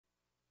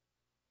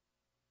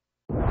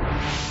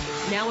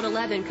Now at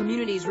 11,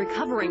 communities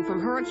recovering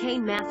from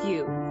Hurricane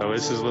Matthew. Oh,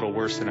 this is a little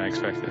worse than I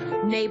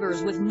expected.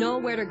 Neighbors with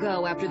nowhere to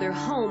go after their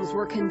homes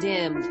were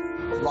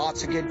condemned.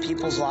 Lots of good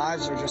people's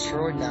lives are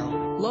destroyed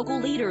now. Local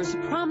leaders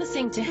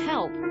promising to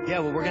help.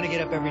 Yeah, well, we're going to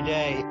get up every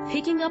day.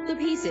 Picking up the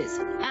pieces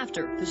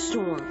after the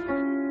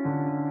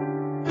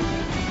storm.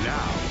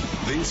 Now,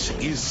 this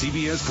is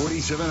CBS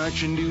 47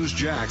 Action News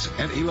JAX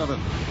at 11.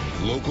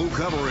 Local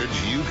coverage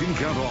you can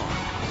count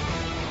on.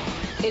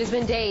 It has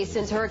been days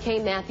since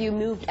Hurricane Matthew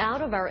moved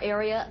out of our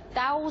area.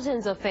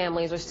 Thousands of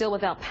families are still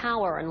without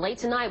power. And late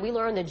tonight, we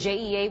learned the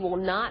JEA will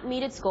not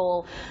meet its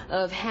goal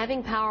of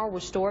having power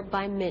restored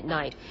by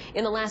midnight.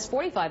 In the last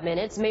 45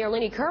 minutes, Mayor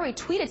Lenny Curry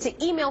tweeted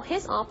to email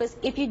his office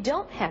if you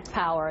don't have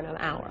power in an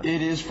hour.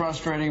 It is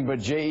frustrating, but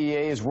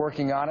JEA is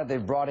working on it.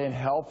 They've brought in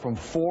help from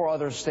 4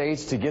 other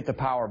states to get the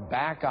power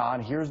back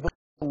on. Here's the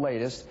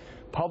latest.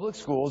 Public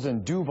schools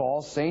in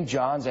Duval, St.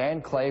 John's,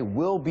 and Clay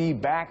will be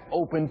back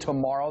open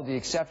tomorrow, the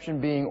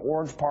exception being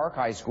Orange Park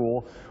High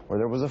School, where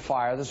there was a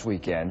fire this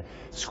weekend.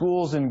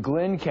 Schools in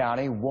Glynn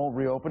County won't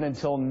reopen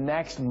until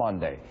next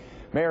Monday.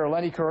 Mayor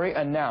Lenny Curry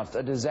announced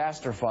a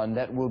disaster fund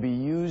that will be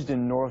used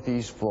in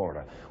Northeast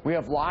Florida. We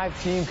have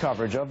live team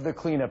coverage of the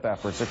cleanup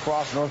efforts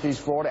across Northeast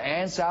Florida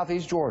and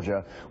Southeast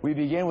Georgia. We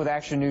begin with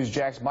Action News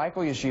JAX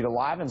Michael Yoshida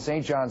live in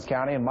St. Johns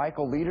County. And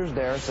Michael, leaders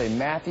there say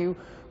Matthew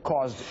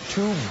caused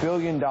 $2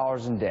 billion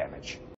in damage.